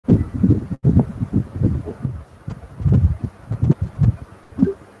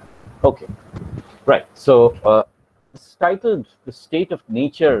Right. So it's titled The State of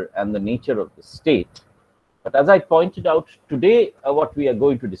Nature and the Nature of the State. But as I pointed out today, what we are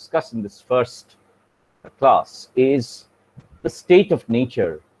going to discuss in this first class is the state of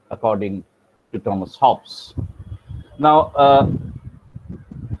nature according to Thomas Hobbes. Now,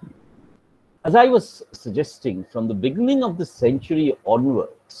 as I was suggesting, from the beginning of the century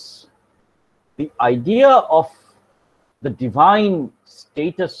onwards, the idea of the divine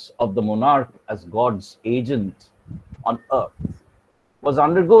status of the monarch as God's agent on earth was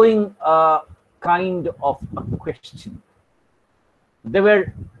undergoing a kind of a question. There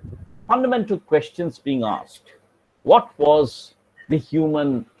were fundamental questions being asked. What was the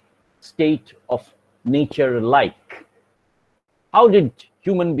human state of nature like? How did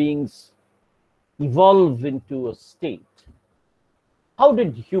human beings evolve into a state? How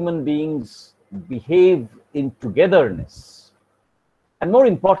did human beings behave in togetherness? And more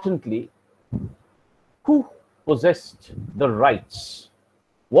importantly, who possessed the rights?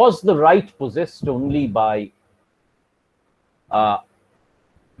 Was the right possessed only by the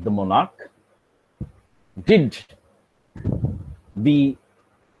monarch? Did the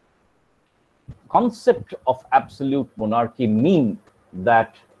concept of absolute monarchy mean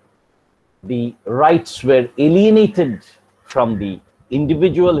that the rights were alienated from the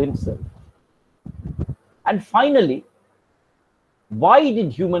individual himself? And finally, why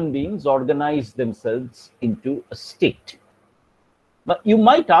did human beings organize themselves into a state? But you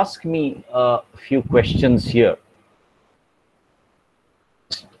might ask me a few questions here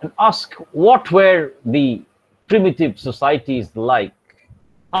and ask, what were the primitive societies like?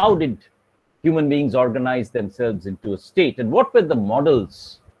 How did human beings organize themselves into a state? And what were the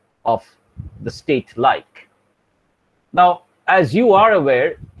models of the state like? Now, as you are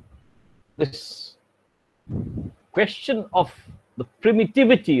aware, this question of the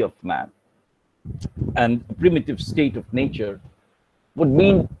primitivity of man and the primitive state of nature would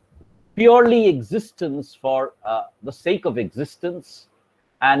mean purely existence for the sake of existence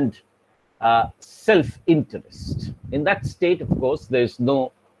and self-interest. In that state, of course, there's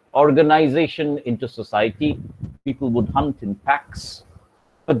no organization into society. People would hunt in packs.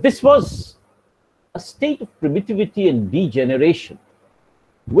 But this was a state of primitivity and degeneration,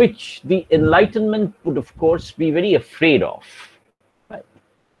 which the Enlightenment would, of course, be very afraid of. Right?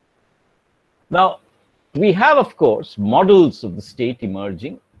 Now, we have, of course, models of the state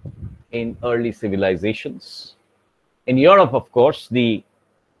emerging in early civilizations. In Europe, of course, the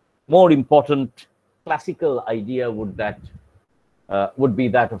more important classical idea would be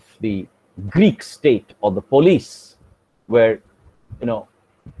that of the Greek state or the police, where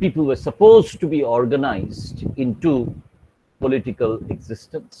people were supposed to be organized into political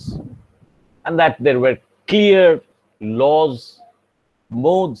existence, and that there were clear laws,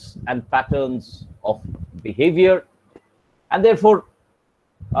 modes, and patterns of behavior, and therefore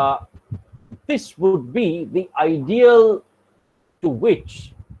this would be the ideal to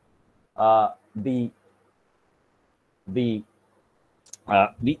which the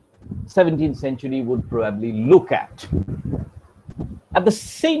 17th century would probably look at. At the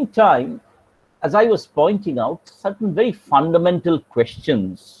same time, as I was pointing out, certain very fundamental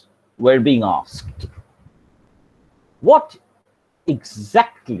questions were being asked. What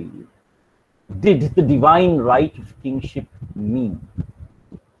exactly did the divine right of kingship mean?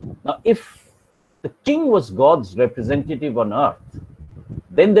 Now, if the king was God's representative on earth,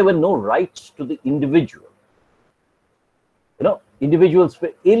 then there were no rights to the individual. Individuals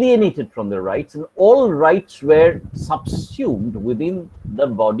were alienated from their rights, and all rights were subsumed within the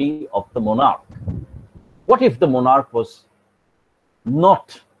body of the monarch. What if the monarch was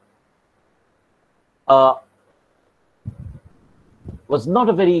not a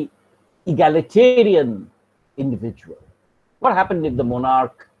very egalitarian individual? What happened if the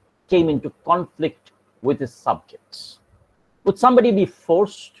monarch came into conflict with his subjects? Would somebody be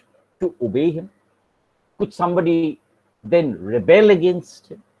forced to obey him? Could somebody then rebel against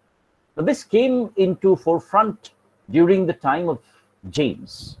him? Now, this came into forefront during the time of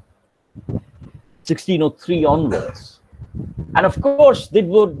James, 1603 onwards. And of course, they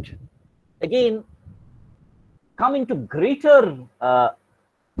would again come into greater,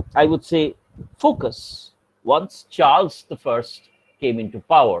 I would say, focus once Charles I came into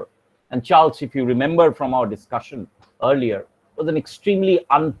power. And Charles, if you remember from our discussion earlier, was an extremely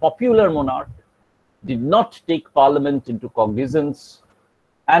unpopular monarch, did not take parliament into cognizance,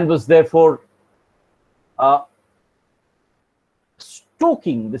 and was therefore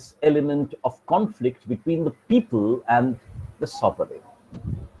stoking this element of conflict between the people and the sovereign.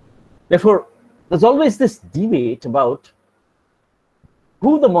 Therefore, there's always this debate about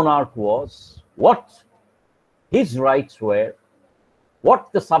who the monarch was, what his rights were,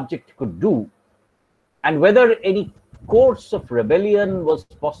 what the subject could do, and whether any course of rebellion was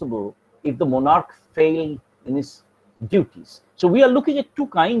possible if the monarch failed in his duties. So we are looking at two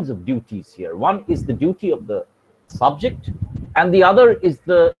kinds of duties here. One is the duty of the subject, and the other is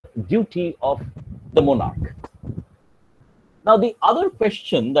the duty of the monarch. Now, the other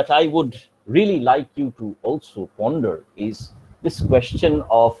question that I would really like you to also ponder is this question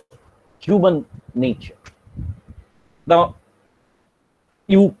of human nature. Now,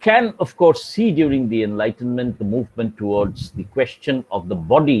 you can, of course, see during the Enlightenment the movement towards the question of the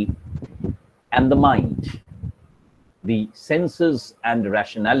body and the mind, the senses and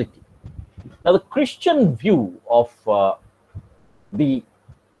rationality. Now, the Christian view of the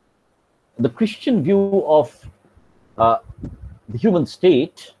human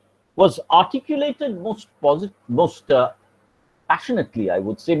state was articulated most passionately, I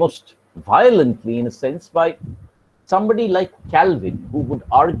would say, most violently in a sense, by somebody like Calvin, who would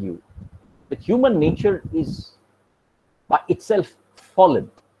argue that human nature is by itself fallen.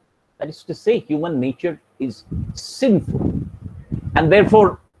 That is to say, human nature is sinful, and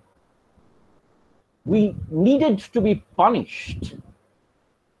therefore we needed to be punished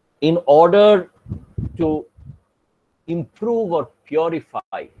in order to improve or purify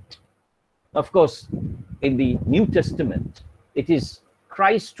it. Of course, in the New Testament, it is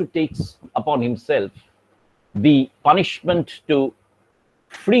Christ who takes upon himself the punishment to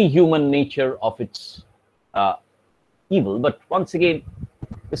free human nature of its evil. But once again,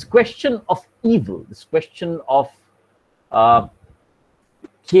 this question of evil, this question of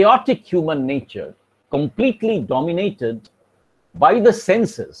chaotic human nature, completely dominated by the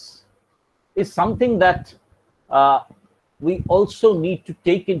senses, is something that we also need to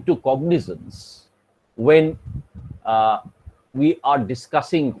take into cognizance when we are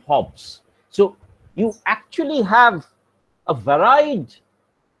discussing Hobbes. So you actually have a varied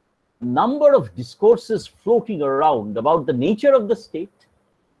number of discourses floating around about the nature of the state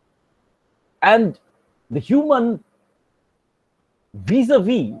and the human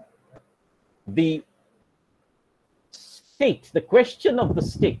vis-a-vis the state, the question of the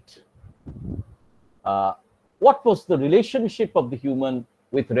state. What was the relationship of the human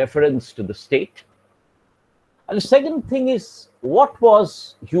with reference to the state? And the second thing is, what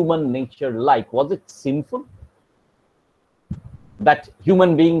was human nature like? Was it sinful? That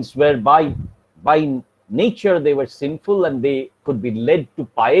human beings were by nature, they were sinful and they could be led to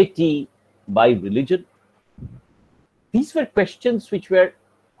piety by religion? These were questions which were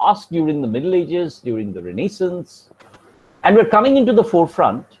asked during the Middle Ages, during the Renaissance, and were coming into the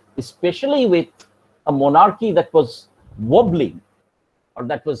forefront, especially with a monarchy that was wobbling, or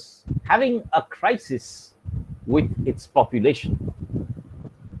that was having a crisis with its population.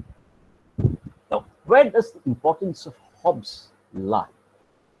 Now, where does the importance of Hobbes lie?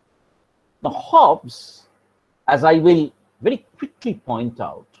 Now, Hobbes, as I will very quickly point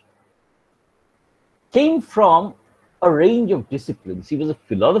out, came from a range of disciplines. He was a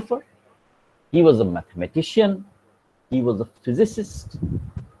philosopher, he was a mathematician, he was a physicist,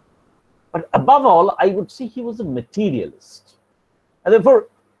 but above all, I would say he was a materialist. And therefore,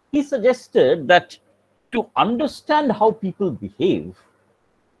 he suggested that to understand how people behave,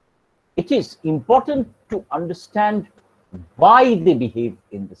 it is important to understand why they behave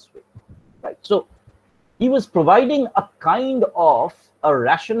in this way. Right? So he was providing a kind of a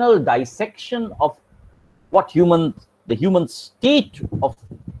rational dissection of what the human state of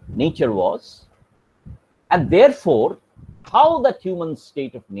nature was, and therefore how that human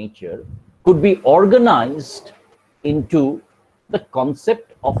state of nature could be organized into the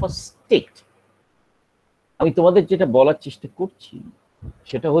concept of a state. আমি তোমাদের যেটা বলার চেষ্টা করছি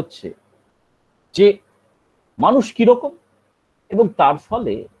সেটা হচ্ছে যে মানুষ কিরকম এবং তার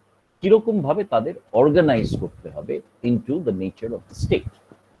ফলে কিরকম ভাবে তাদের অর্গানাইজ করতে হবে into the nature of the state.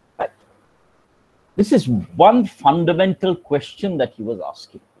 Right? This is one fundamental question that he was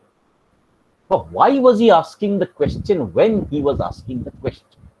asking. But why was he asking the question when he was asking the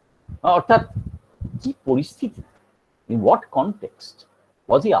question? অর্থাৎ কি পরিস্থিতি, in what context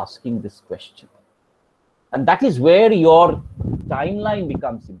was he asking this question? And that is where your timeline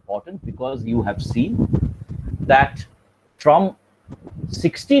becomes important, because you have seen that from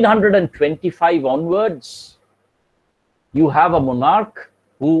 1625 onwards, you have a monarch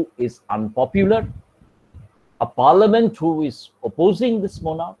who is unpopular, a parliament who is opposing this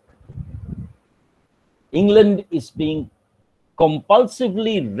monarch. England is being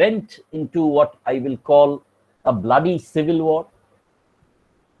compulsively rent into what I will call a bloody civil war.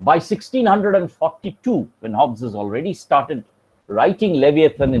 By 1642, when Hobbes has already started writing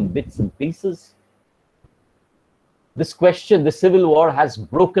Leviathan in bits and pieces, this question, the Civil War, has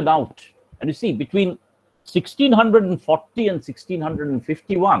broken out. And you see, between 1640 and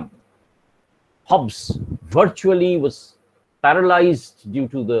 1651, Hobbes virtually was paralyzed due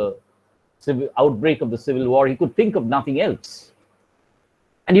to the outbreak of the Civil War. He could think of nothing else.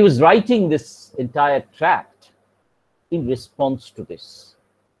 And he was writing this entire tract in response to this.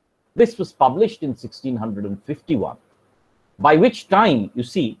 This was published in 1651, by which time, you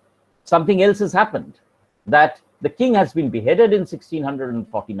see, something else has happened, that the king has been beheaded in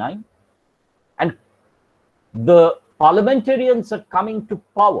 1649, and the parliamentarians are coming to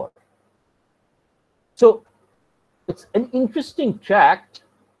power. So it's an interesting tract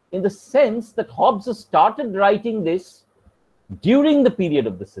in the sense that Hobbes has started writing this during the period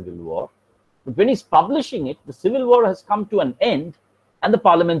of the Civil War, but when he's publishing it, the Civil War has come to an end and the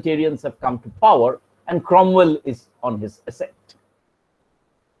parliamentarians have come to power and Cromwell is on his ascent.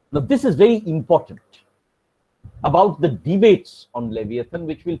 Now this is very important about the debates on Leviathan,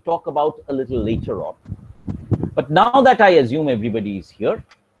 which we'll talk about a little later on. But now that I assume everybody is here,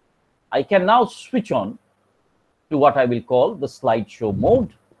 I can now switch on to what I will call the slideshow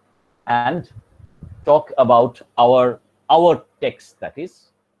mode and talk about our text, that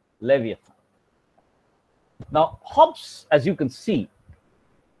is Leviathan. Now Hobbes, as you can see,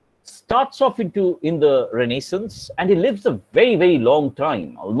 starts off in the Renaissance, and he lives a very, very long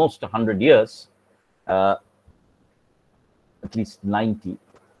time, almost 100 years, at least 90.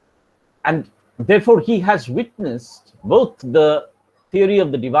 And therefore, he has witnessed both the theory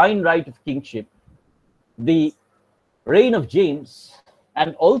of the divine right of kingship, the reign of James,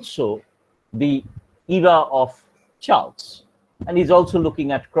 and also the era of Charles. And he's also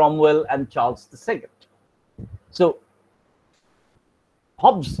looking at Cromwell and Charles II. So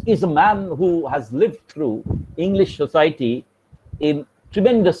Hobbes is a man who has lived through English society in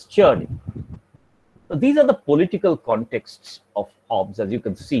tremendous churning. So these are the political contexts of Hobbes. As you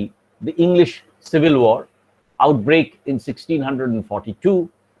can see, the English Civil War, outbreak in 1642,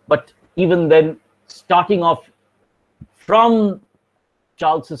 but even then, starting off from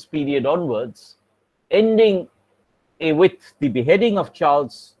Charles's period onwards, ending with the beheading of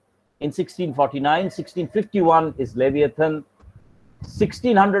Charles in 1649. 1651 is Leviathan.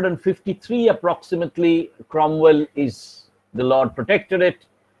 1653 approximately, Cromwell is the Lord Protectorate.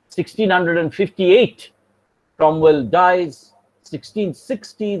 1658, Cromwell dies.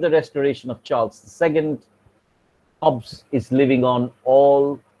 1660, the restoration of Charles II. Hobbes is living on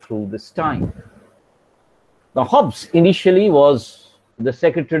all through this time. Now, Hobbes initially was the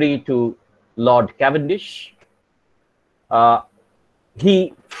secretary to Lord Cavendish.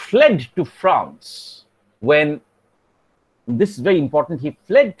 He fled to France when, this is very important, he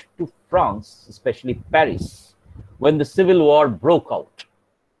fled to France, especially Paris, when the Civil War broke out.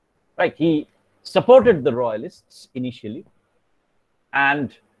 Right, he supported the Royalists initially,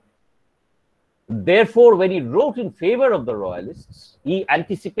 and therefore when he wrote in favor of the Royalists, he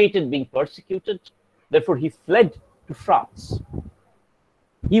anticipated being persecuted. Therefore he fled to France.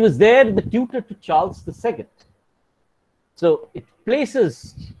 He was there the tutor to Charles II. So it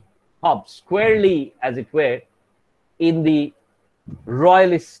places Hobbes squarely, as it were, in the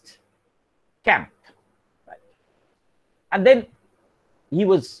Royalist camp. Right? And then he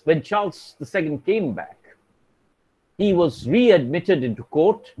was, when Charles II came back, he was readmitted into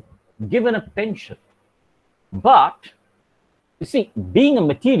court, given a pension. But, you see, being a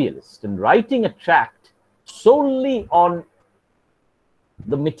materialist and writing a tract solely on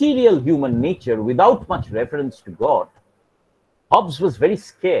the material human nature without much reference to God, Hobbes was very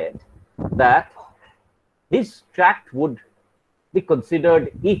scared that his tract would be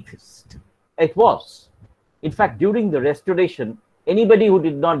considered atheist. It was. In fact, during the Restoration, anybody who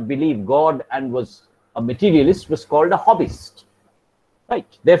did not believe God and was a materialist was called a Hobbist. Right?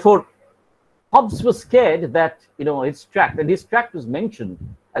 Therefore, Hobbes was scared that, his tract, and his tract was mentioned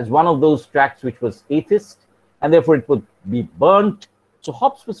as one of those tracts which was atheist, and therefore it would be burnt. So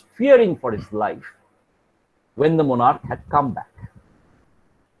Hobbes was fearing for his life when the monarch had come back.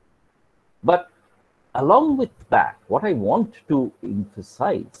 But along with that, what I want to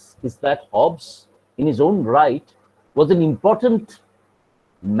emphasize is that Hobbes, in his own right, was an important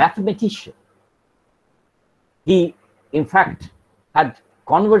mathematician. He, in fact, had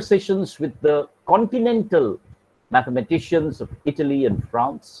conversations with the continental mathematicians of Italy and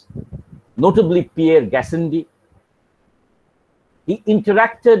France, notably Pierre Gassendi. He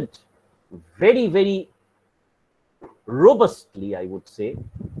interacted very, very robustly, I would say,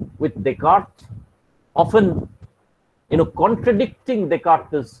 with Descartes, often, contradicting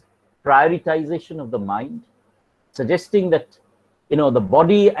Descartes' prioritization of the mind, suggesting that the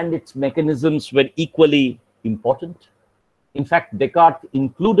body and its mechanisms were equally important. In fact, Descartes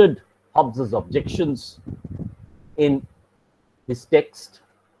included Hobbes's objections in his text.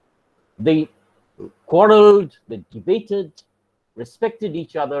 They quarreled, they debated, respected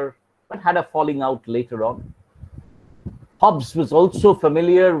each other, but had a falling out later on. Hobbes was also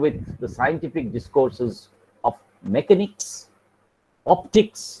familiar with the scientific discourses of mechanics,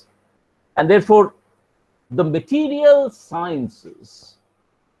 optics, and therefore the material sciences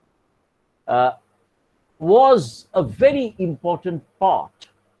was a very important part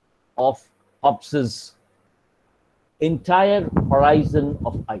of Hobbes's entire horizon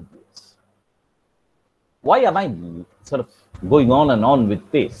of ideas. Why am I sort of going on and on with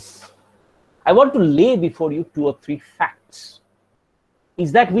this? I want to lay before you 2 or 3 facts.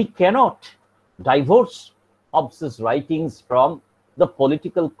 Is that we cannot divorce Hobbes's writings from the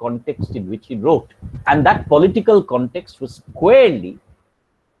political context in which he wrote. And that political context was squarely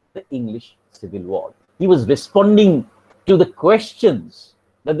the English Civil War. He was responding to the questions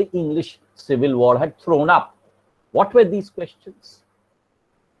that the English Civil War had thrown up. What were these questions?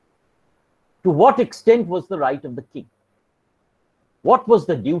 To what extent was the right of the king? What was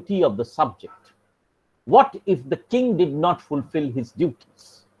the duty of the subject? What if the king did not fulfill his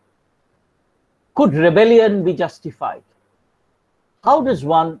duties? Could rebellion be justified? How does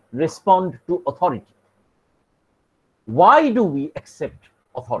one respond to authority? Why do we accept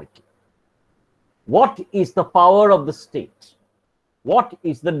authority? What is the power of the state? What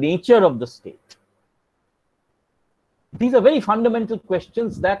is the nature of the state? These are very fundamental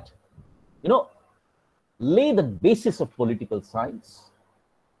questions that, lay the basis of political science,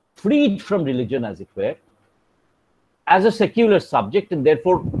 freed from religion, as it were, as a secular subject. And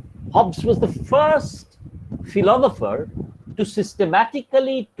therefore, Hobbes was the first philosopher to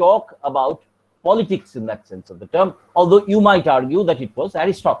systematically talk about politics in that sense of the term, although you might argue that it was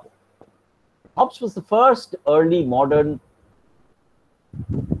Aristotle. Hobbes was the first early modern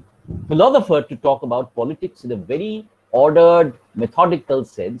philosopher to talk about politics in a very ordered, methodical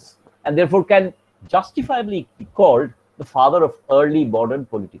sense, and therefore can justifiably be called the father of early modern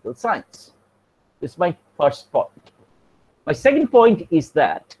political science. This is my first point. My second point is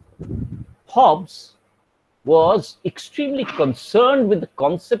that Hobbes was extremely concerned with the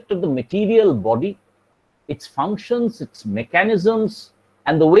concept of the material body, its functions, its mechanisms,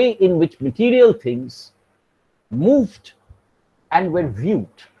 and the way in which material things moved and were viewed,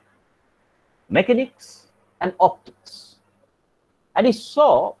 mechanics and optics. And he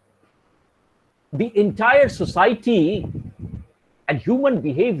saw the entire society and human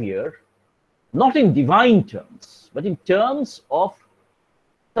behavior not in divine terms, but in terms of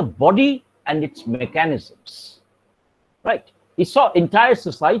the body and its mechanisms, right? He saw entire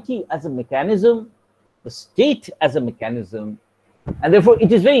society as a mechanism, the state as a mechanism, and therefore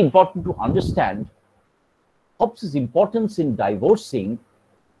it is very important to understand Hobbes' importance in divorcing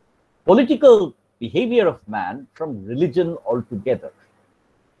political behavior of man from religion altogether,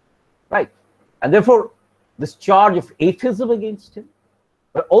 right? And therefore, this charge of atheism against him,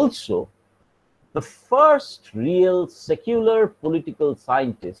 but also the first real secular political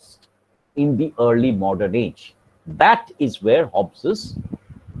scientist in the early modern age. That is where Hobbes's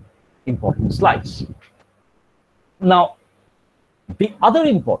importance lies. Now, the other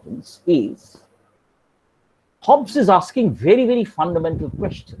importance is Hobbes is asking very, very fundamental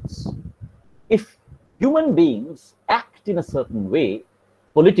questions. If human beings act in a certain way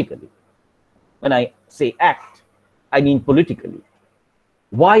politically, when I say act, I mean politically,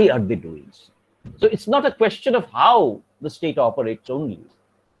 why are they doing so? So it's not a question of how the state operates only.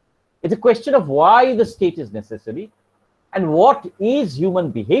 It's a question of why the state is necessary and what is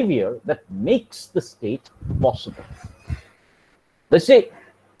human behavior that makes the state possible. Let's say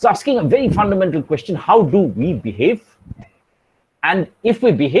it's asking a very fundamental question: how do we behave? And if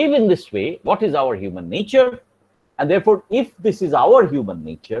we behave in this way, what is our human nature? And therefore, if this is our human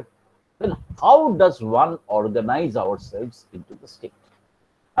nature, then how does one organize ourselves into the state?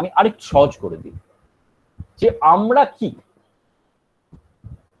 আমি আরেকটু সহজ করে দিই যে আমরা কি,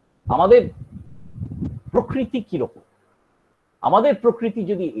 আমাদের প্রকৃতি কিরকম? আমাদের প্রকৃতি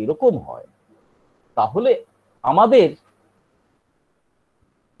যদি এরকম হয় তাহলে আমাদের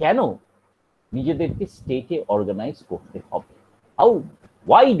কেন নিজেদেরকে স্টেটে অর্গানাইজ করতে হবে?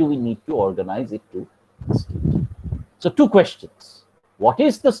 Why do we need to organize it to the state? So 2 questions. What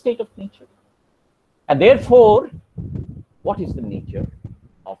is the state of nature? And therefore, what is the nature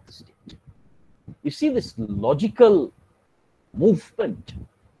of the state? You see this logical movement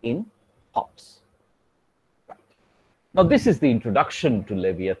in Hobbes. Now, this is the introduction to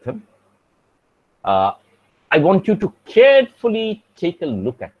Leviathan. I want you to carefully take a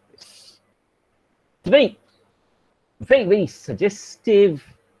look at this. It's a very suggestive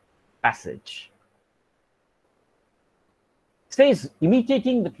passage. It says,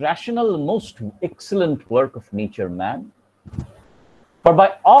 imitating the rational and most excellent work of nature, man, for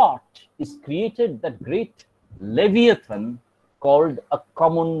by art is created that great Leviathan called a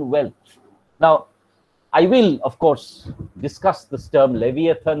commonwealth. Now, I will, of course, discuss this term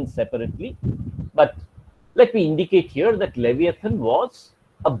Leviathan separately, but let me indicate here that Leviathan was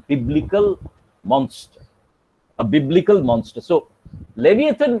a biblical monster. A biblical monster. So,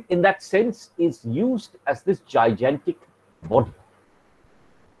 Leviathan, in that sense, is used as this gigantic body,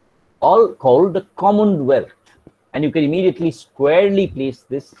 all called the commonwealth. And you can immediately squarely place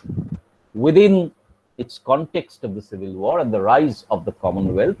this within its context of the Civil War and the rise of the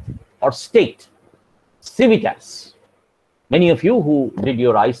Commonwealth or state, civitas. Many of you who did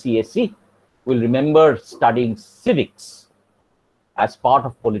your ICSE will remember studying civics as part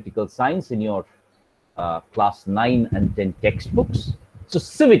of political science in your class 9 and 10 textbooks. So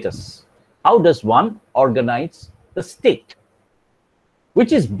civitas, how does one organize the state,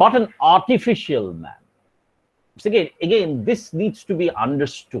 which is but an artificial man? So again, this needs to be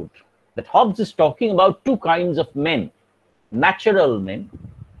understood, that Hobbes is talking about two kinds of men: natural men,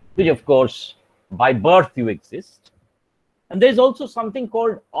 which of course by birth you exist, and there's also something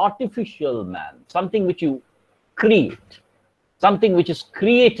called artificial man, something which you create, something which is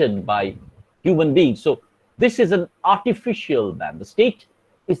created by human beings. So this is an artificial man. The state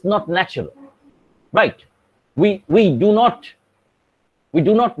is not natural, right? We do not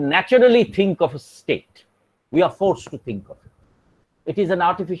naturally think of a state. We are forced to think of it. It is an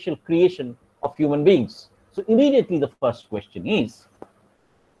artificial creation of human beings. So immediately the first question is,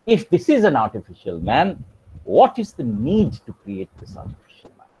 if this is an artificial man, what is the need to create this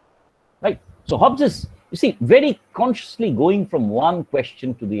artificial man? Right? So Hobbes is, you see, very consciously going from one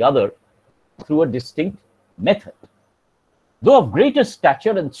question to the other through a distinct method, though of greater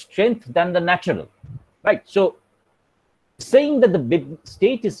stature and strength than the natural. Right? So saying that the big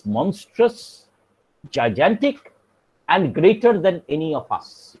state is monstrous, gigantic, and greater than any of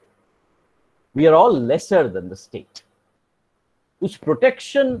us. We are all lesser than the state,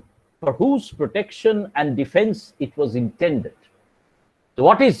 for whose protection and defense it was intended. So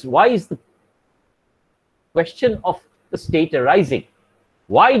why is the question of the state arising?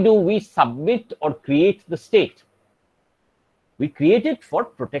 Why do we submit or create the state? We create it for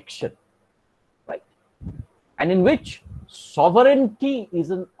protection, right? And in which sovereignty is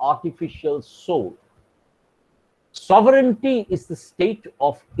an artificial soul. Sovereignty is the state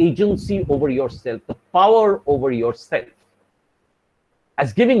of agency over yourself, the power over yourself.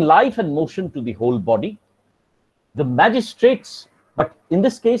 As giving life and motion to the whole body, the magistrates, but in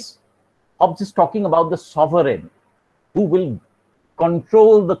this case, Hobbes is talking about the sovereign who will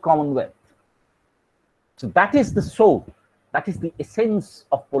control the commonwealth. So that is the soul, that is the essence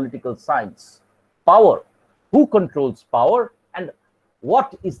of political science. Power. Who controls power and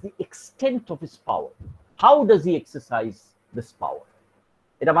what is the extent of his power? How does he exercise this power?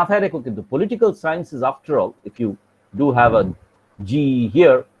 Eta mathaye rekho kintu political science is, after all, if you do have a GE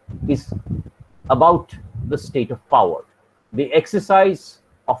here, is about the state of power, the exercise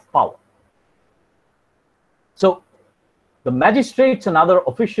of power. So the magistrates and other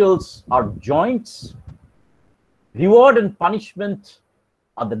officials are joints. Reward and punishment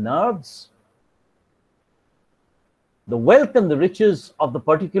are the nerves. The wealth and the riches of the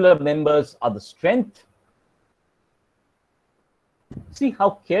particular members are the strength. See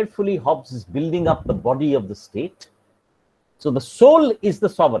how carefully Hobbes is building up the body of the state. So the soul is the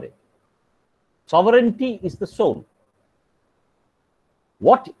sovereign. Sovereignty is the soul.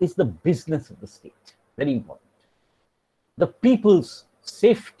 What is the business of the state? Very important. The people's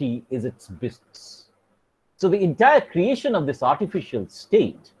safety is its business. So the entire creation of this artificial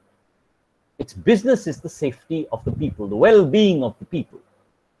state, its business is the safety of the people, the well-being of the people.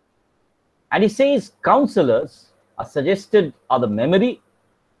 And he says counselors are suggested are the memory,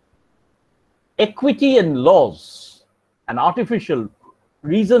 equity and laws, and artificial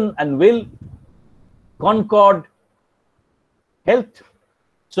reason and will, concord, health.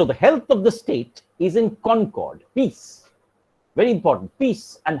 So the health of the state is in concord, peace. Very important,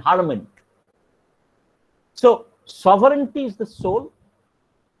 peace and harmony. So sovereignty is the soul,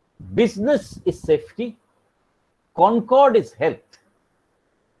 business is safety, concord is health,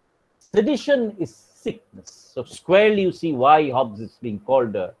 sedition is sickness. So squarely you see why Hobbes is being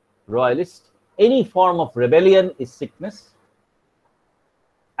called a royalist. Any form of rebellion is sickness.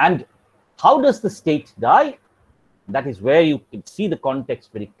 And how does the state die? That is where you can see the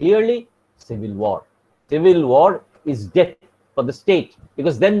context very clearly. Civil war. Civil war is death for the state,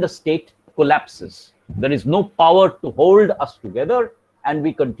 because then the state collapses. There is no power to hold us together, and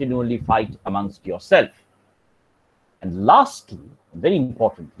we continually fight amongst yourself. And lastly, very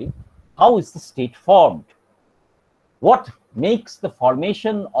importantly, how is the state formed? What makes the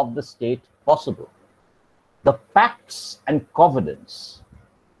formation of the state possible? The pacts and covenants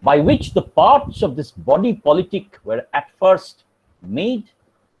by which the parts of this body politic were at first made,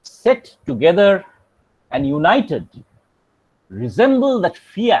 set together, and united resemble that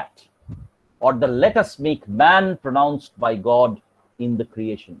fiat or the "let us make man" pronounced by God in the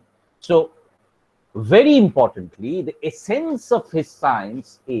creation. So, very importantly, the essence of his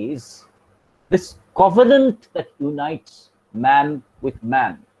science is this covenant that unites man with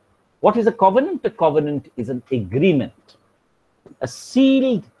man. What is a covenant? A covenant is an agreement, a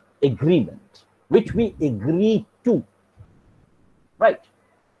sealed agreement, which we agree to, right?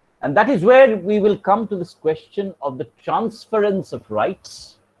 And that is where we will come to this question of the transference of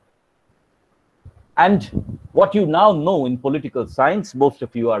rights. And what you now know in political science, most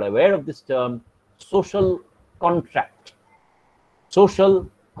of you are aware of this term, social contract. Social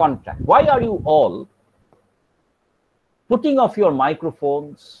contract. Why are you all putting off your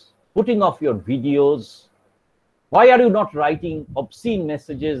microphones, putting off your videos? Why are you not writing obscene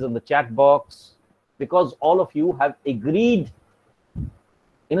messages in the chat box? Because all of you have agreed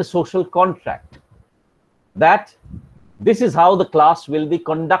in a social contract that this is how the class will be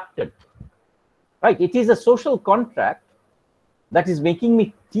conducted. Right? It is a social contract that is making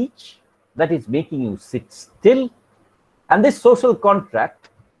me teach, that is making you sit still. And this social contract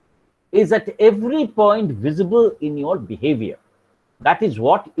is at every point visible in your behavior. That is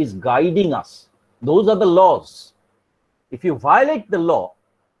what is guiding us. Those are the laws. If you violate the law,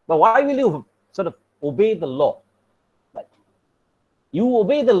 but why will you sort of obey the law? Right? You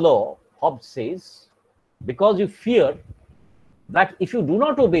obey the law, Hobbes says, because you fear that if you do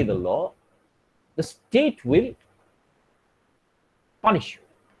not obey the law, the state will punish you.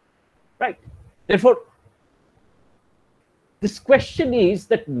 Right? Therefore, this question is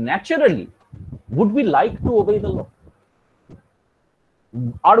that naturally, would we like to obey the law?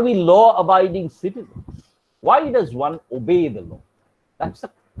 Are we law-abiding citizens? Why does one obey the law? That's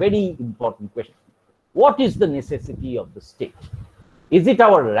a very important question. What is the necessity of the state? Is it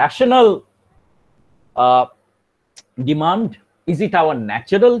our rational demand? Is it our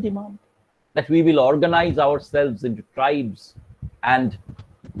natural demand that we will organize ourselves into tribes and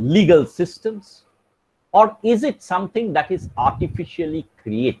legal systems? Or is it something that is artificially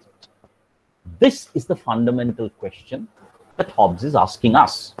created? This is the fundamental question that Hobbes is asking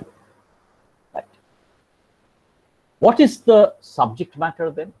us. Right. What is the subject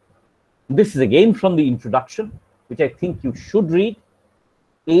matter then? This is again from the introduction, which I think you should read,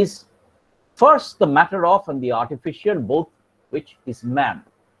 is first the matter of and the artificial, both which is man.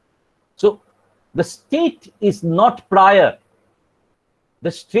 So the state is not prior.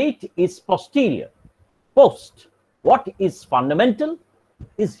 The state is posterior. Post. What is fundamental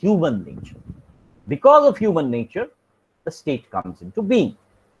is human nature. Because of human nature, the state comes into being.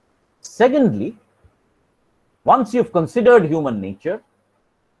 Secondly, once you've considered human nature,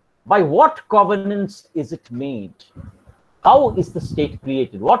 by what covenants is it made? How is the state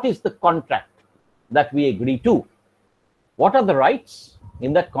created? What is the contract that we agree to? What are the rights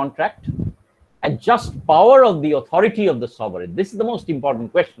in that contract? And just power of the authority of the sovereign. This is the most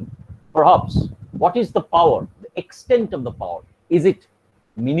important question for Hobbes. What is the power, the extent of the power? Is it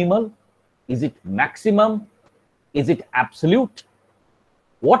minimal? Is it maximum? Is it absolute?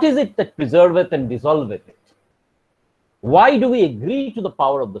 What is it that preserveth and dissolveth it? Why do we agree to the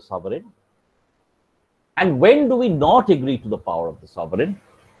power of the sovereign? And when do we not agree to the power of the sovereign?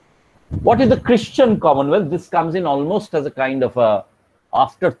 What is the Christian commonwealth? This comes in almost as a kind of a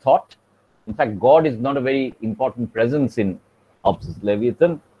afterthought. In fact, God is not a very important presence in Hobbes'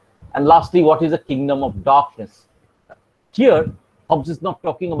 Leviathan. And lastly, what is a kingdom of darkness? Here, Hobbes is not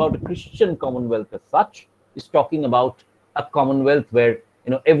talking about a Christian commonwealth as such. He's talking about a commonwealth where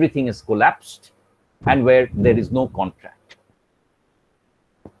everything is collapsed and where there is no contract.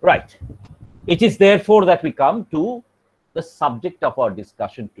 Right. It is therefore that we come to the subject of our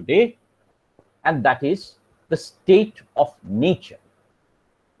discussion today, and that is the state of nature.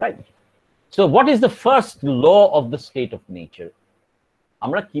 Right. So what is the first law of the state of nature?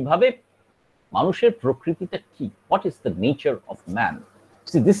 আমরা কিভাবে মানুষের প্রকৃতিটা কি? What is the nature of man?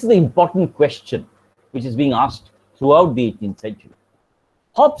 See, this is the important question which is being asked throughout the 18th century.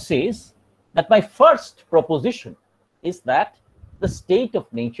 Hobbes says that my first proposition is that the state of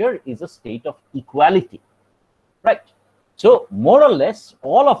nature is a state of equality. Right? So more or less,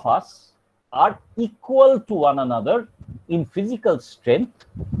 all of us are equal to one another in physical strength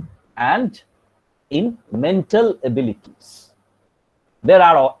and in mental abilities. There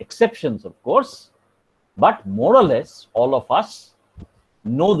are exceptions, of course, but more or less all of us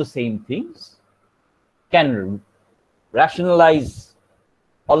know the same things, can rationalize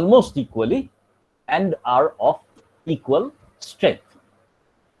almost equally, and are of equal strength.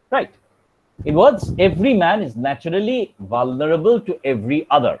 Right? In words, every man is naturally vulnerable to every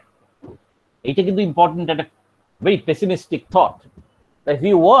other. It is important at a very pessimistic thought. That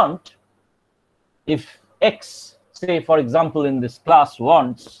if X, say for example in this class,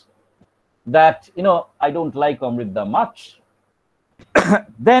 wants that, I don't like Amrit much,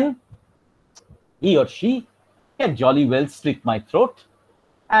 then he or she can jolly well slit my throat,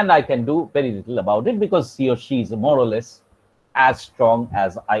 and I can do very little about it because he or she is more or less as strong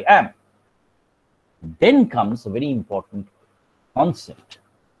as I am. Then comes a very important concept.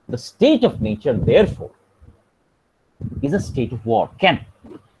 The state of nature, therefore, is a state of war.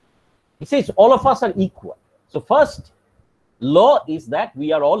 He says all of us are equal. So first law is that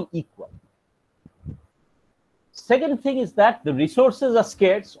we are all equal. Second thing is that the resources are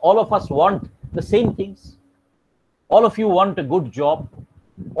scarce. All of us want the same things. All of you want a good job.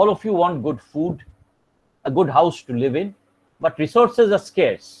 All of you want good food, a good house to live in, but resources are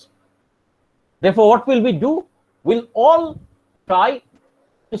scarce. Therefore, what will we do? We'll all try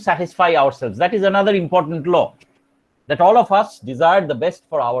to satisfy ourselves. That is another important law, that all of us desire the best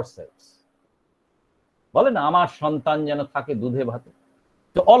for ourselves. So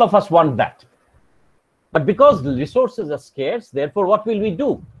all of us want that. But because the resources are scarce, therefore, what will we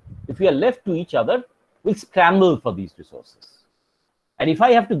do? If we are left to each other, we'll scramble for these resources. And if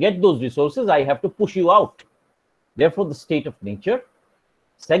I have to get those resources, I have to push you out. Therefore, the state of nature,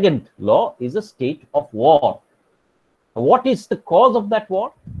 second law, is a state of war. What is the cause of that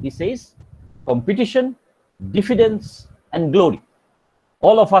war? He says competition, diffidence, and glory.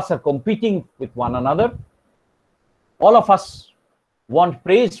 All of us are competing with one another. All of us want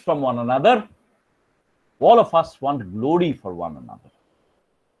praise from one another. All of us want glory for one another.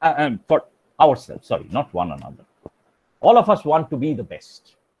 And for ourselves, sorry, not one another. All of us want to be the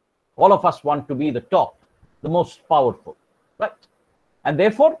best. All of us want to be the top, the most powerful, right? And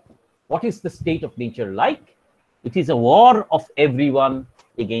therefore, what is the state of nature like? It is a war of everyone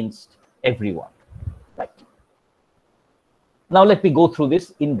against everyone, right? Now let me go through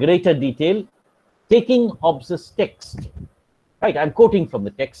this in greater detail, taking Hobbes' text, right? I'm quoting from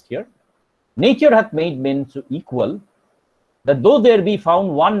the text here. Nature hath made men so equal that though there be found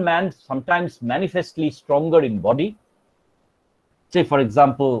one man sometimes manifestly stronger in body, say for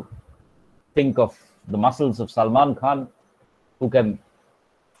example, think of the muscles of Salman Khan, who can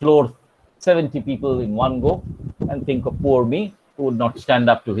floor 70 people in one go, and think of poor me, who would not stand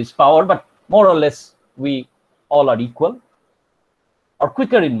up to his power, but more or less we all are equal. Or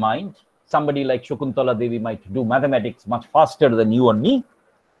quicker in mind, somebody like Shakuntala Devi might do mathematics much faster than you and me,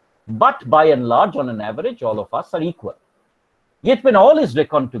 but by and large, on an average, all of us are equal. Yet when all is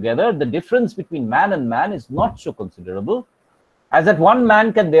reckoned together, the difference between man and man is not so considerable, as that one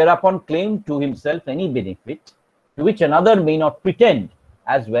man can thereupon claim to himself any benefit to which another may not pretend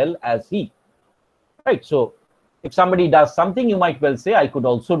as well as he. Right? So if somebody does something, you might well say, I could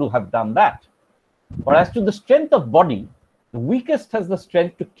also have done that. For as to the strength of body, the weakest has the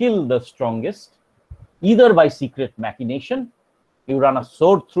strength to kill the strongest, either by secret machination, you run a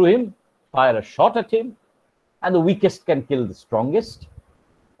sword through him, fire a shot at him, and the weakest can kill the strongest,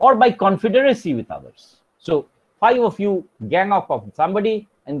 or by confederacy with others. So 5 of you gang up on somebody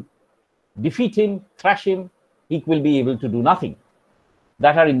and defeat him, thrash him, he will be able to do nothing.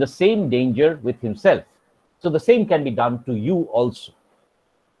 That are in the same danger with himself. So the same can be done to you also.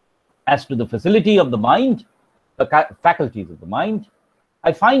 As to the facility of the mind, the faculties of the mind,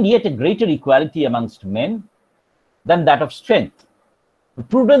 I find yet a greater equality amongst men than that of strength.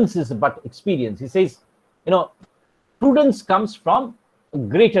 Prudence is but experience. He says, prudence comes from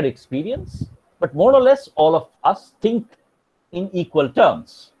greater experience, but more or less all of us think in equal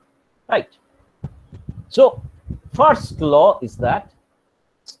terms, right? So first law is that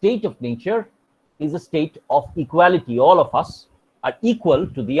state of nature is a state of equality. All of us are equal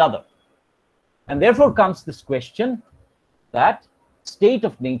to the other. And therefore comes this question that state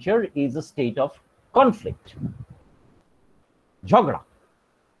of nature is a state of conflict, jhagra.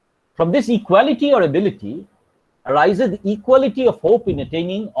 From this equality or ability arises the equality of hope in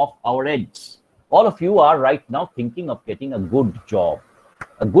attaining of our ends. All of you are right now thinking of getting a good job,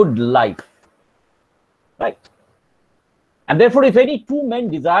 a good life, right? And therefore, if any 2 men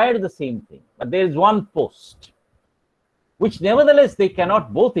desire the same thing, but there is one post, which nevertheless they cannot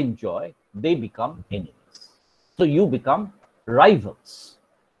both enjoy, they become enemies. So you become rivals,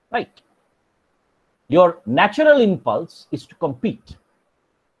 right? Your natural impulse is to compete,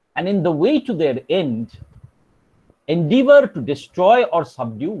 and in the way to their end, endeavor to destroy or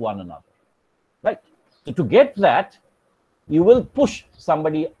subdue one another, right? So to get that, you will push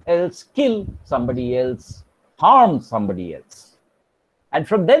somebody else, kill somebody else, harm somebody else. And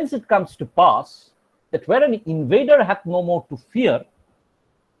from thence it comes to pass that where an invader hath no more to fear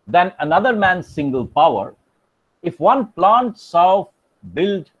than another man's single power, if one plant, sow,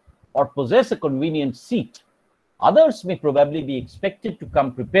 build, or possess a convenient seat, others may probably be expected to come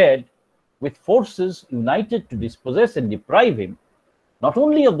prepared with forces united to dispossess and deprive him, not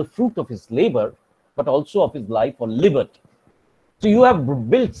only of the fruit of his labor, but also of his life or liberty. So you have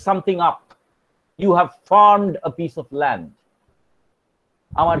built something up. You have farmed a piece of land.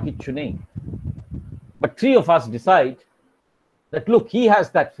 Amar kichu nei. But three of us decide that, look, he has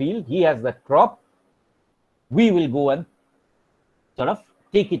that field, he has that crop, we will go and sort of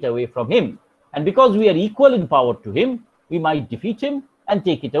take it away from him. And because we are equal in power to him, we might defeat him and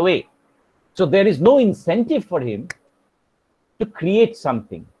take it away. So there is no incentive for him to create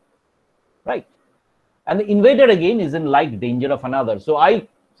something, right? And the invader again is in like danger of another. So I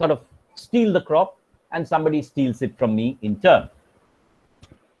sort of steal the crop and somebody steals it from me in turn.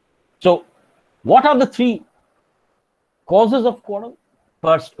 So what are the three causes of quarrel?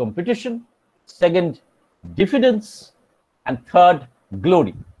 First, competition. Second, diffidence. And third,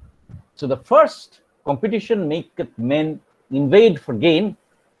 glory. So the first, competition maketh men invade for gain.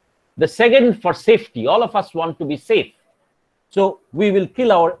 The second, for safety. All of us want to be safe. So we will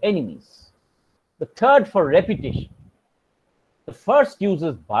kill our enemies. The third, for reputation. The first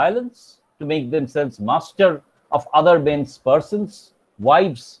uses violence to make themselves master of other men's persons,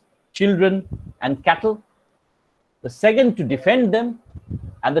 wives, children, and cattle. The second, to defend them.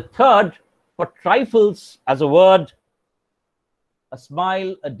 And the third, for trifles, as a word, a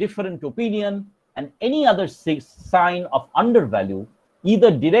smile, a different opinion, and any other sign of undervalue,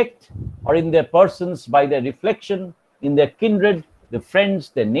 either direct or in their persons by their reflection, in their kindred, their friends,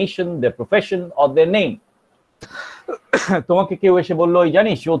 their nation, their profession, or their name. তোমাকে কেউ এসে বললো,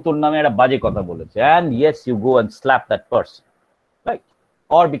 জানিস ও তোর নামে একটা বাজে কথা বলেছে, and yes, you go and slap that person, right?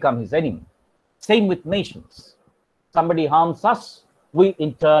 Or become his enemy. Same with nations. Somebody harms us, we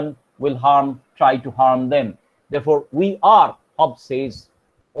in turn will try to harm them. Therefore, we are, Hobbes says,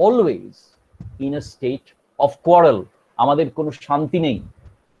 always in a state of quarrel. আমাদের কোনো শান্তি নেই,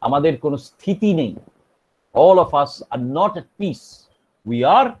 আমাদের কোনো স্থিতি নেই. All of us are not at peace. We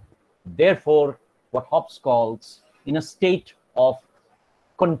are, therefore, what Hobbes calls in a state of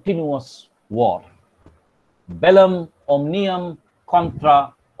continuous war. Bellum omnium contra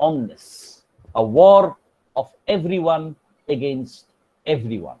omnes. A war of everyone against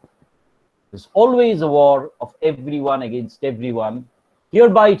everyone. There's always a war of everyone against everyone.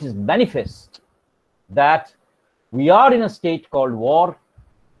 Hereby it is manifest that we are in a state called war.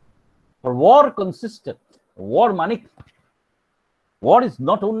 For war consisted, war manik. War is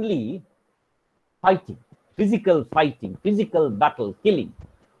not only fighting, physical battle, killing.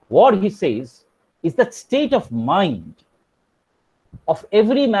 War, he says, is that state of mind of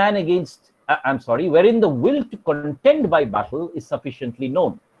every man against, wherein the will to contend by battle is sufficiently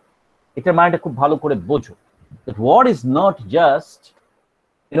known. Etar maneta khub bhalo kore bojo, that war is not just,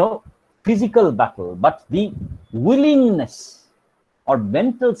 physical battle, but the willingness or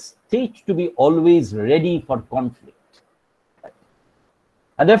mental state to be always ready for conflict.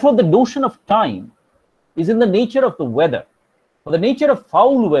 And therefore, the notion of time is in the nature of the weather. For the nature of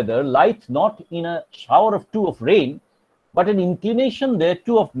foul weather lieth not in a shower of two of rain, but an inclination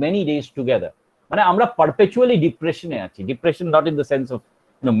thereto of many days together. মানে আমরা perpetually depression আছি. Depression not in the sense of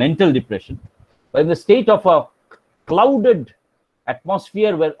mental depression, but in the state of a clouded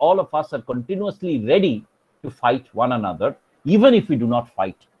atmosphere where all of us are continuously ready to fight one another, even if we do not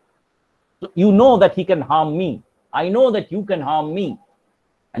fight. So you know that he can harm me. I know that you can harm me.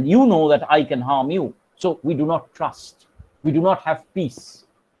 And you know that I can harm you. So we do not trust. We do not have peace.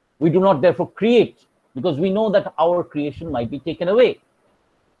 We do not therefore create, because we know that our creation might be taken away.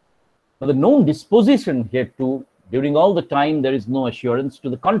 But the known disposition hereto, during all the time, there is no assurance to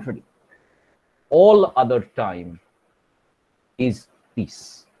the contrary. All other time is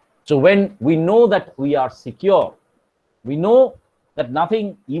peace. So when we know that we are secure, we know that nothing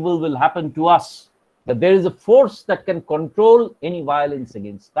evil will happen to us, that there is a force that can control any violence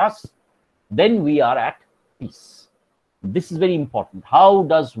against us, then we are at peace. This is very important. How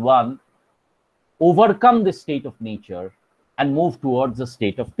does one overcome this state of nature and move towards a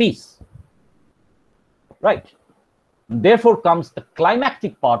state of peace? Right. Therefore comes the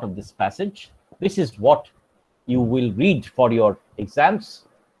climactic part of this passage. This is what you will read for your exams.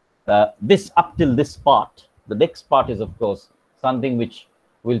 This up till this part. The next part is, of course, something which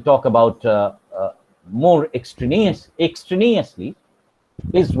we'll talk about more extraneously,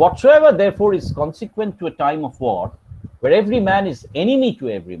 is whatsoever therefore is consequent to a time of war, where every man is enemy to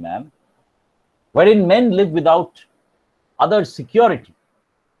every man, wherein men live without other security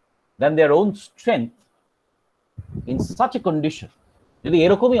than their own strength, in such a condition, যদি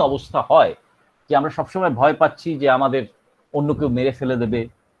এরকমই অবস্থা হয় যে আমরা সবসময় ভয় পাচ্ছি যে আমাদের অন্য কেউ মেরে ফেলে দেবে,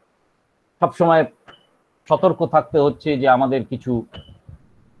 সবসময় সতর্ক থাকতে হচ্ছে যে আমাদের কিছু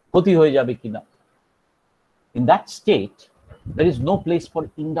ক্ষতি হয়ে যাবে কিনা, in that state there is no place for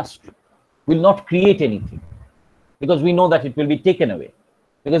industry. Will not create anything, because we know that it will be taken away,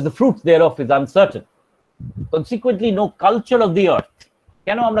 because the fruit thereof is uncertain. Consequently, no culture of the earth.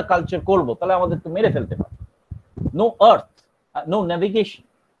 কেন আমরা culture করব? তাহলে আমাদের তো মেরে ফেলতে পারে। No earth, no navigation,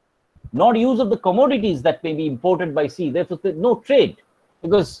 nor use of the commodities that may be imported by sea. Therefore, no trade,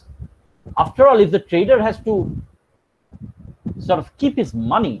 because after all, if the trader has to sort of keep his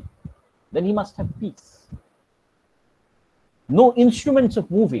money, then he must have peace. No instruments of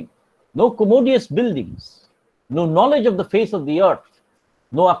moving, no commodious buildings, no knowledge of the face of the earth,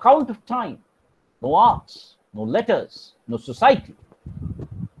 no account of time, no arts, no letters, no society.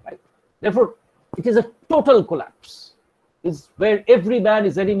 Right? Therefore, it is a total collapse. It's where every man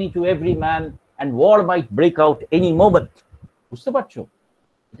is enemy to every man, and war might break out any moment. বুঝতে পারছো?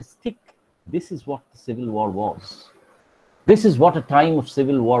 It is thick. This is what the Civil War was. This is what a time of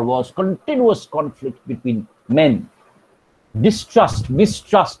civil war was. Continuous conflict between men. Distrust,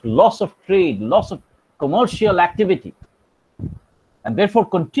 mistrust, loss of trade, loss of commercial activity. And therefore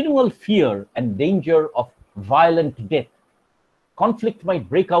continual fear and danger of violent death. Conflict might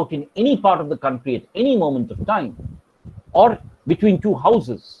break out in any part of the country at any moment of time, or between two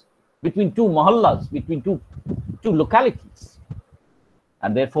houses, between two mahallas, between two localities.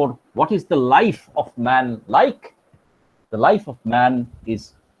 And therefore, what is the life of man like? The life of man is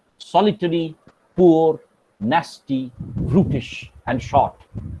solitary, poor, nasty, brutish, and short.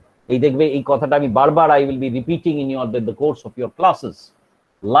 এই দেখবে এই কথাটা আমি বারবার I will be repeating in the course of your classes.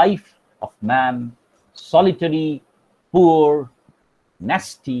 Life of man, solitary, poor,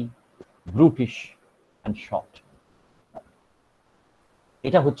 nasty, brutish, and short.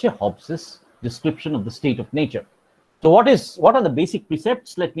 এটা হচ্ছে Hobbes's description of the state of nature. So what are the basic precepts?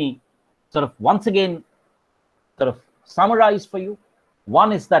 Let me sort of once again sort of summarize for you.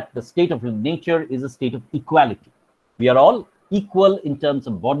 One is that the state of nature is a state of equality. We are all equal in terms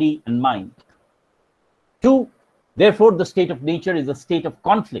of body and mind. Two, therefore, the state of nature is a state of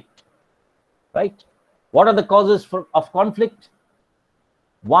conflict. Right? What are the causes of conflict?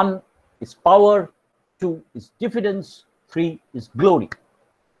 One is power, two is diffidence, three is glory.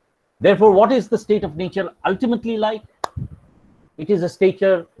 Therefore, what is the state of nature ultimately like? It is a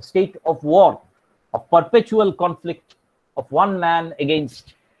state of war, of perpetual conflict, of one man against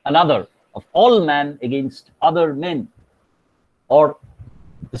another, of all men against other men, or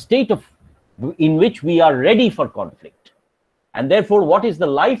the state in which we are ready for conflict. And therefore, what is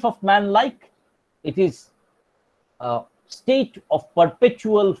the life of man like? It is a state of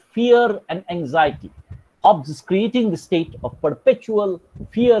perpetual fear and anxiety. Hobbes is creating the state of perpetual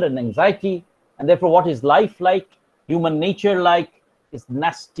fear and anxiety, and therefore what is life like? Human nature like is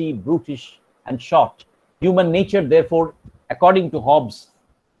nasty, brutish, and short. Human nature, therefore, according to Hobbes,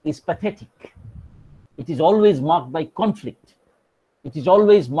 is pathetic. It is always marked by conflict. It is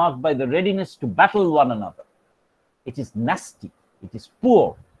always marked by the readiness to battle one another. It is nasty, it is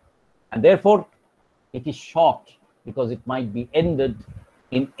poor, and therefore it is short, because it might be ended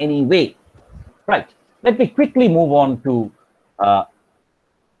in any way. Right. Let me quickly move on to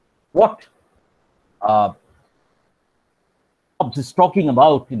what Hobbes is talking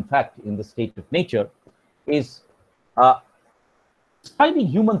about, in fact, in the state of nature, is describing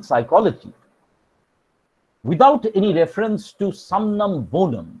human psychology without any reference to summum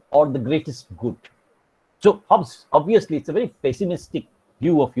bonum, or the greatest good. So Hobbes, obviously, it's a very pessimistic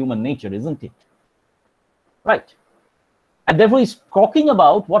view of human nature, isn't it? Right. And therefore, he's talking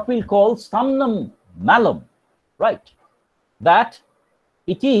about what we'll call summum malum, right? That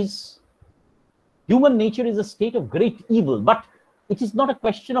it is, human nature is a state of great evil, but it is not a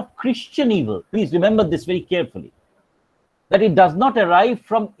question of Christian evil. Please remember this very carefully, that it does not arrive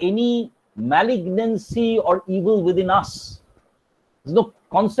from any malignancy or evil within us. There's no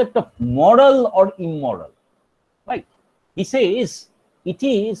concept of moral or immoral, right? He says it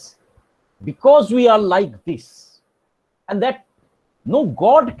is because we are like this, and that no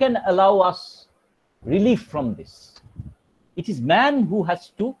God can allow us relief from this. It is man who has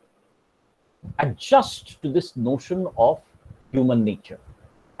to adjust to this notion of human nature.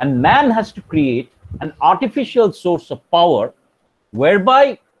 And man has to create an artificial source of power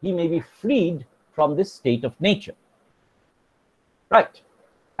whereby he may be freed from this state of nature. Right.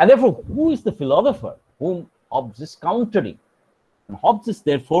 And therefore, who is the philosopher whom Hobbes is countering? And Hobbes is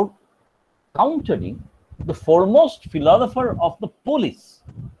therefore countering the foremost philosopher of the polis,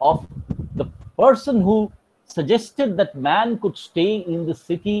 of the person who suggested that man could stay in the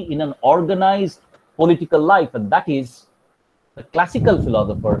city in an organized political life, and that is the classical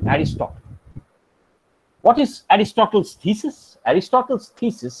philosopher Aristotle. What is Aristotle's thesis? Aristotle's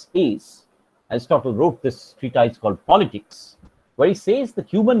thesis is, Aristotle wrote this treatise called Politics, where he says that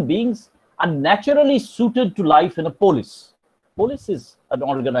human beings are naturally suited to life in a polis. Polis is an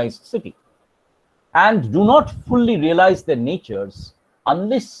organized city, and do not fully realize their natures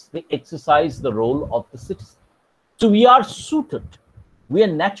unless they exercise the role of the citizen. So we are suited, we are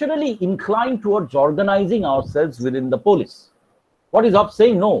naturally inclined towards organizing ourselves within the polis. What is Hobbes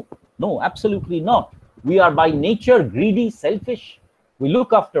saying? No, absolutely not. We are by nature greedy, selfish. We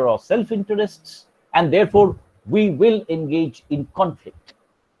look after our self-interests, and therefore we will engage in conflict.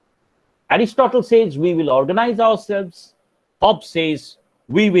 Aristotle says we will organize ourselves. Hobbes says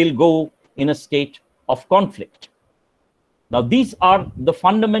we will go in a state of conflict. Now, these are the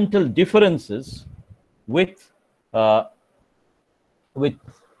fundamental differences with Hobbes,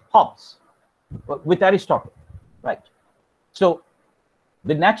 with Aristotle, right? So,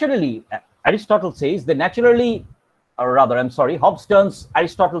 Aristotle says Hobbes turns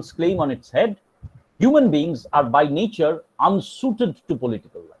Aristotle's claim on its head. Human beings are by nature unsuited to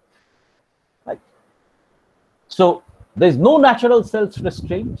political life, right? So, there is no natural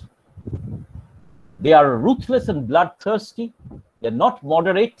self-restraint. They are ruthless and bloodthirsty. They are not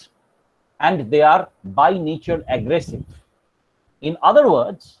moderate, and they are by nature aggressive. In other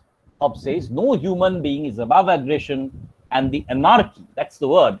words, Hobbes says no human being is above aggression, and the anarchy, that's the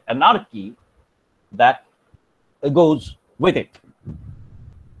word, anarchy, that goes with it.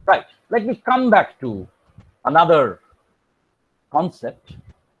 Right. Let me come back to another concept.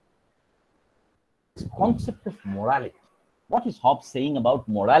 This concept of morality. What is Hobbes saying about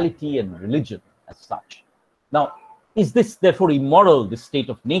morality and religion as such? Now, is this therefore immoral, this state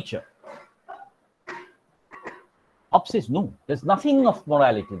of nature? Hobbes says no, there's nothing of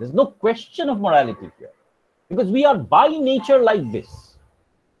morality. There's no question of morality here, because we are by nature like this.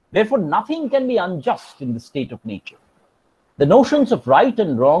 Therefore, nothing can be unjust in the state of nature. The notions of right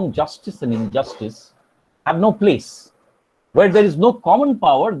and wrong, justice and injustice have no place. Where there is no common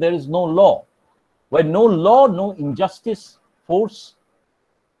power, there is no law. Where no law, no injustice, force,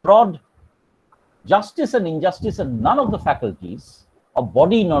 fraud, justice and injustice are none of the faculties of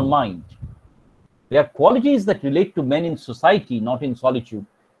body nor mind. They are qualities that relate to men in society, not in solitude.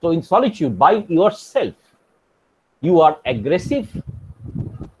 So in solitude, by yourself, you are aggressive.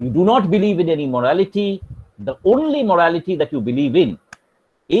 You do not believe in any morality. The only morality that you believe in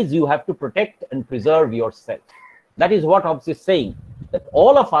is you have to protect and preserve yourself. That is what Hobbes is saying, that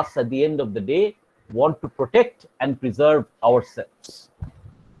all of us at the end of the day want to protect and preserve ourselves.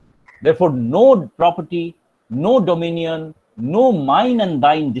 Therefore, no property, no dominion, no mine and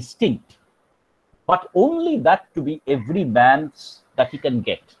thine distinct, but only that to be every man's that he can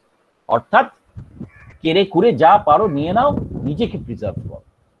get. Orthat, kere kure ja paro niye nao, নিজেকে preserve করো.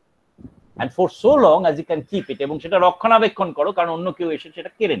 And for so long as you can keep it, এবং সেটা রক্ষণাবেক্ষণ করো, কারণ অন্য কেউ এসে সেটা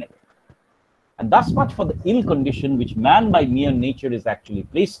কেড়ে নেবে. And thus much for the ill condition which man by mere nature is actually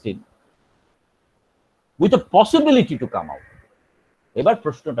placed in, with a possibility to come out. এবার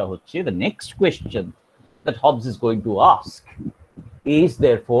প্রশ্নটা হচ্ছে, the next question that Hobbes is going to ask is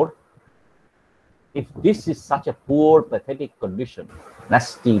therefore, if this is such a poor, pathetic condition,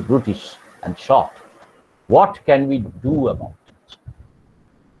 nasty, brutish, and short, what can we do about it?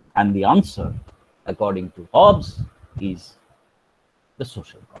 And the answer, according to Hobbes, is the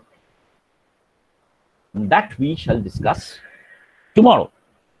social contract. And that we shall discuss tomorrow.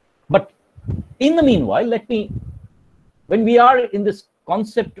 But in the meanwhile, when we are in this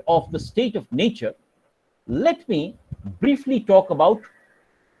concept of the state of nature, let me briefly talk about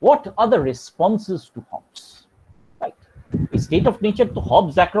what are the responses to Hobbes. Right? A state of nature to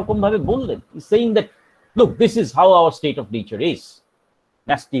Hobbes ekrokom bhabe bollen. He's saying that, look, this is how our state of nature is.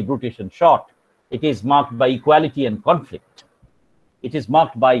 Nasty, brutish, and short. It is marked by equality and conflict. It is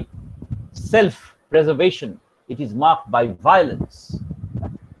marked by self-preservation. It is marked by violence.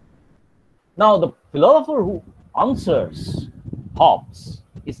 Now, the philosopher who answers Hobbes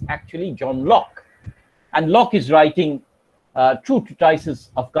is actually John Locke. And Locke is writing two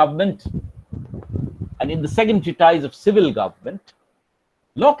treatises of government and in the second treatise of civil government,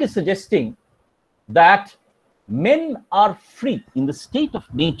 Locke is suggesting that men are free in the state of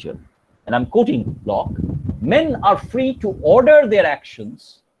nature, and I'm quoting Locke, men are free to order their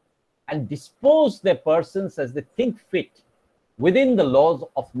actions and dispose their persons as they think fit within the laws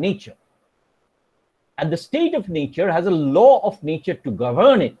of nature. And the state of nature has a law of nature to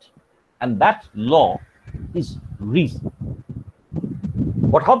govern it, and that law is reason.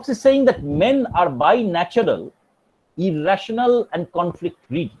 What Hobbes is saying, that men are by natural irrational and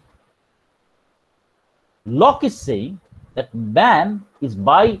conflict-ready. Locke is saying that man is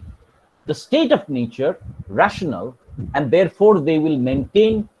by the state of nature rational, and therefore they will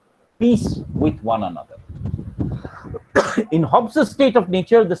maintain peace with one another. In Hobbes' state of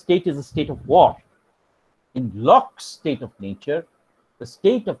nature, the state is a state of war. In Locke's state of nature, the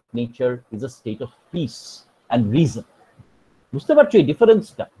state of nature is a state of peace and reason. বুঝতে পারছো এই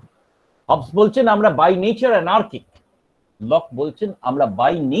ডিফারেন্সটা? Hobbes বলছেন আমরা by nature anarchic, lock বলছেন আমরা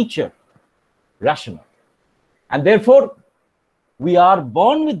by nature rational, and therefore we are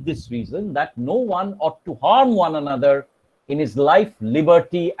born with this reason that no one ought to harm one another in his life,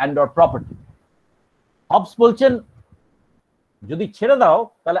 liberty and or property. Hobbes বলছেন যদি ছেড়ে দাও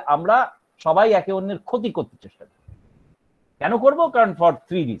তাহলে আমরা সবাই একে অন্যের ক্ষতি করতে চেষ্টা করি। কেন করব? কারণ ফর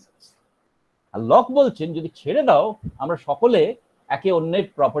 3 reasons. আর লক বলছেন যদি ছেড়ে দাও আমরা সকলে একে অন্যের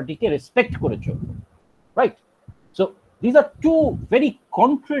প্রপার্টিকে রেসপেক্ট করে চলব, right? So these are two very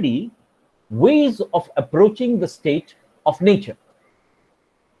contrary ways of approaching the state of nature,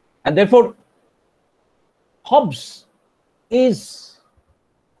 and therefore Hobbes is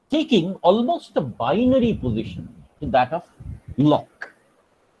taking almost a binary position to that of Locke.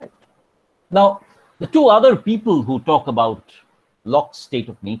 Now, the two other people who talk about Locke's state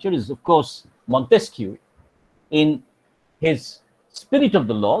of nature is, of course, Montesquieu in his Spirit of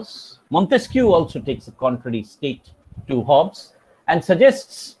the Laws. Montesquieu also takes a contrary state to Hobbes and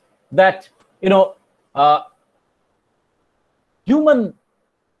suggests that, human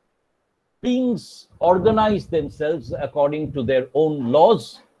beings organize themselves according to their own laws,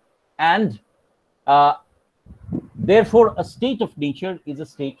 and therefore a state of nature is a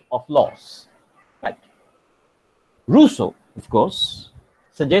state of laws. Right. Rousseau, of course,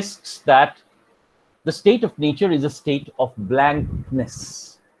 suggests that the state of nature is a state of blankness,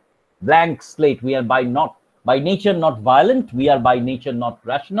 blank slate. We are by nature not violent, we are by nature not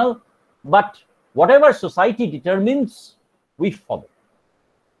rational, but whatever society determines, we follow.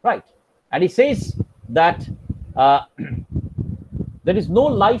 Right. And he says that there is no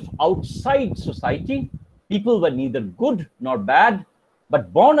life outside society. People were neither good nor bad,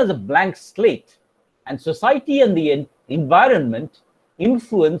 but born as a blank slate, and society and the environment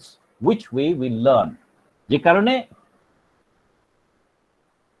influence which way we learn. যে কারণে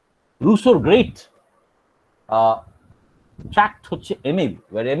Rousseau's great tract হচ্ছে Emile,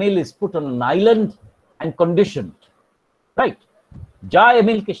 where Emile is put on an island and conditioned, right? যা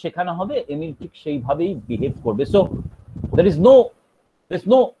এমিলকে শেখানো হবে Emil ঠিক সেইভাবেই behave করবে। So there's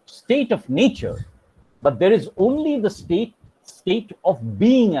no state of nature, but there is only the state of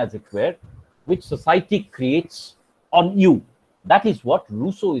being, as it were, which society creates on you. That is what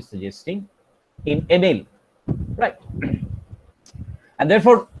Rousseau is suggesting in Emile, right? And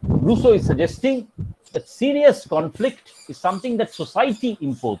therefore Rousseau is suggesting that serious conflict is something that society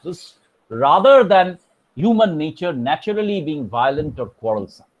imposes rather than human nature naturally being violent or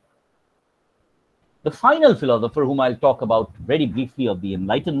quarrelsome. The final philosopher whom I'll talk about very briefly of the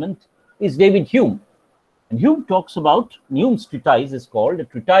Enlightenment is David Hume. And Hume talks about, Hume's treatise is called a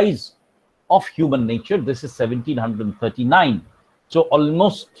treatise of human nature. This is 1739. So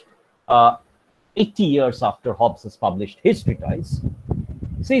almost 80 years after Hobbes has published his treatise.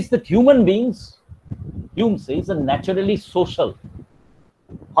 He says that human beings, Hume says, are naturally social.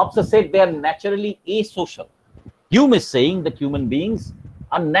 Hobbes has said they are naturally asocial. Hume is saying that human beings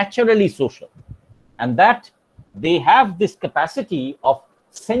are naturally social, and that they have this capacity of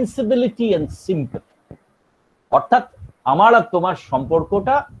sensibility and sympathy. অর্থাৎ আমার আর তোমার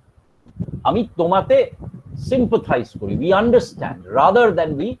সম্পর্কটা আমি তোমাতে sympathize করি, we understand rather than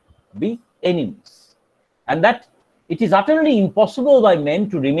we be enemies, and that it is utterly impossible by men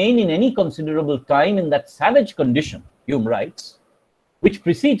to remain in any considerable time in that savage condition, Hume writes, which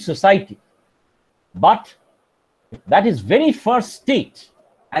precedes society, but that is very first state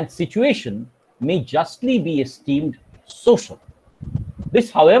and situation may justly be esteemed social. This,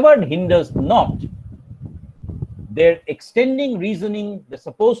 however, hinders not their extending reasoning they're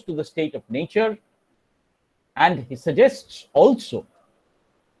supposed to the state of nature, and he suggests also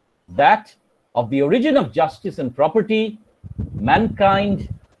that of the origin of justice and property, mankind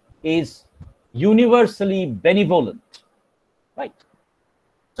is universally benevolent, right?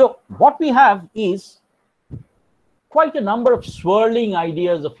 So what we have is quite a number of swirling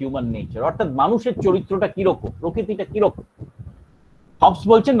ideas of human nature, অর্থাৎ মানুষের চরিত্রটা কিরকম, প্রকৃতিটা কিরকম। Hobbes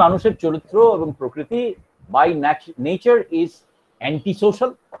বলছেন মানুষের চরিত্র এবং প্রকৃতি by nature is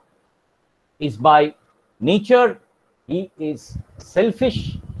antisocial, is by nature he is selfish,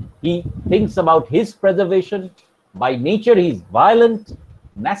 he thinks about his preservation, by nature he is violent,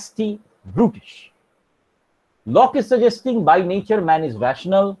 nasty, brutish. Locke is suggesting by nature man is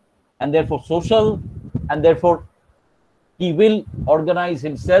rational and therefore social, and therefore he will organize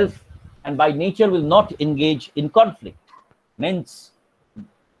himself and by nature will not engage in conflict.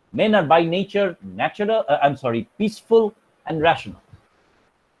 Men are by nature peaceful and rational.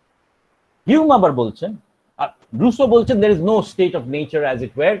 Hume abar bolchen, Rousseau bolchen, there is no state of nature as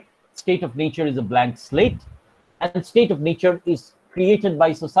it were. State of nature is a blank slate, and state of nature is created by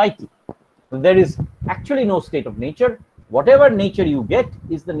society. There is actually no state of nature. Whatever nature you get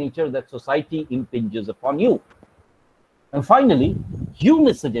is the nature that society impinges upon you. And finally, Hume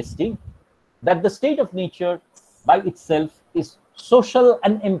is suggesting that the state of nature by itself is social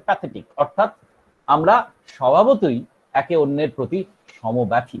and empathetic, অর্থাৎ আমরা স্বভাবতই একে অন্যের প্রতি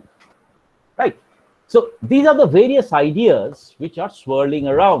সমব্যথী, right? So these are the various ideas which are swirling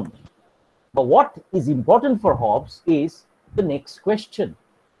around. But what is important for Hobbes is the next question.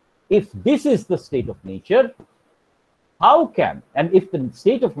 If this is the state of nature, how can, and if the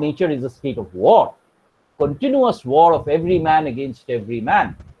state of nature is a state of war, continuous war of every man against every man,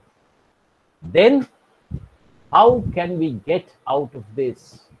 then how can we get out of this?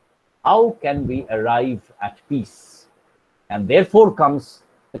 How can we arrive at peace? And therefore comes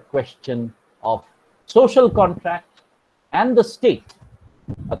the question of social contract and the state,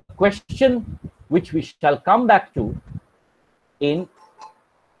 a question which we shall come back to in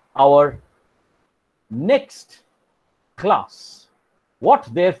our next class. What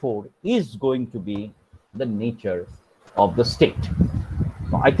therefore is going to be the nature of the state?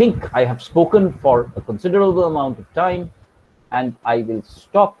 I think I have spoken for a considerable amount of time, and I will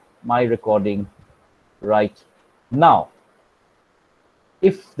stop my recording right now.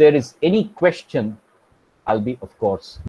 If there is any question, I'll be, of course,